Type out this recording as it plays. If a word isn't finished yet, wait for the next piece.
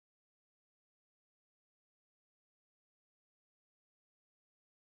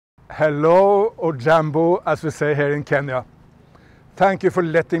Hello, or Jambo, as we say here in Kenya. Thank you for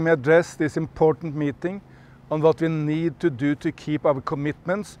letting me address this important meeting on what we need to do to keep our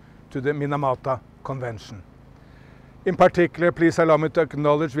commitments to the Minamata Convention. In particular, please allow me to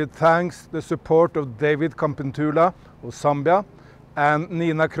acknowledge with thanks the support of David Kampentula of Zambia and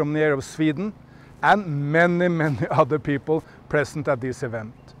Nina Kromnier of Sweden and many other people present at this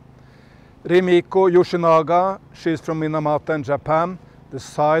event. Rimiko Yoshinaga, she is from Minamata in Japan, the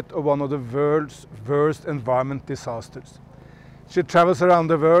site of one of the world's worst environment disasters. She travels around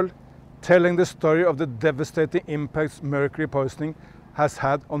the world telling the story of the devastating impacts mercury poisoning has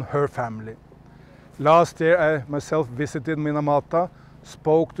had on her family. Last year I myself visited Minamata,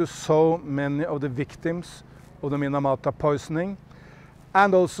 spoke to so many of the victims of the Minamata poisoning,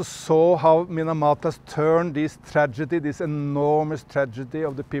 and also saw how Minamata has turned this tragedy, this enormous tragedy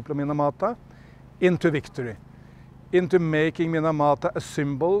of the people of Minamata, into victory, into making Minamata a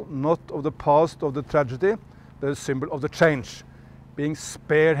symbol not of the past of the tragedy, but a symbol of the change, being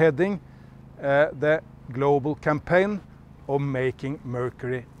spearheading the global campaign of making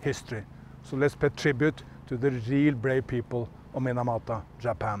Mercury history. So let's pay tribute to the real brave people of Minamata,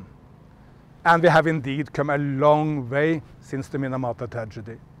 Japan. And we have indeed come a long way since the Minamata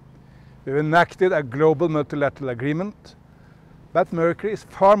tragedy. We've enacted a global multilateral agreement, but mercury is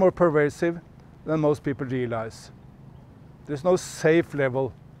far more pervasive than most people realize. There's no safe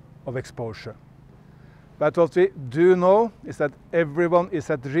level of exposure. But what we do know is that everyone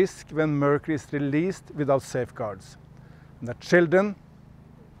is at risk when mercury is released without safeguards, and that children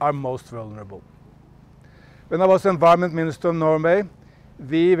are most vulnerable. When I was Environment Minister of Norway,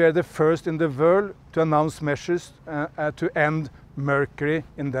 we were the first in the world to announce measures to end mercury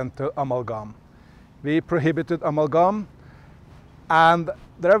in dental amalgam. We prohibited amalgam, and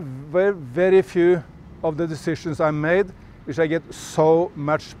there are very few of the decisions I made which I get so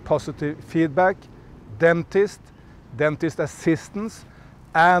much positive feedback. Dentist assistants,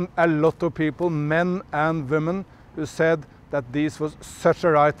 and a lot of people, men and women, who said that this was such a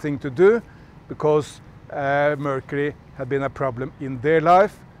right thing to do because mercury had been a problem in their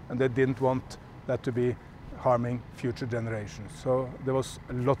life and they didn't want that to be harming future generations. So there was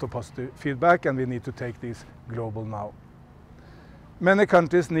a lot of positive feedback, and we need to take this global now. Many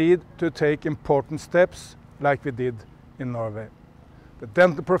countries need to take important steps like we did in Norway. The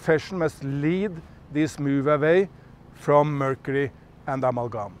dental profession must lead this move away from mercury and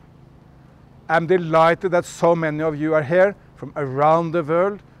amalgam. I'm delighted that so many of you are here from around the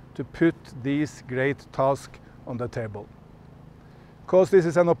world to put these great tasks on the table. Because this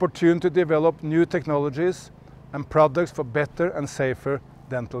is an opportunity to develop new technologies and products for better and safer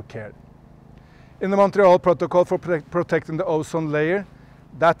dental care. In the Montreal Protocol for protecting the ozone layer,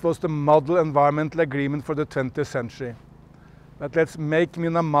 that was the model environmental agreement for the 20th century. But let's make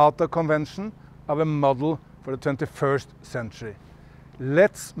Minamata Convention our model for the 21st century.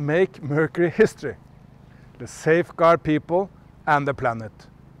 Let's make mercury history. Let's safeguard people and the planet.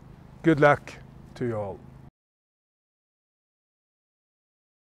 Good luck to you all.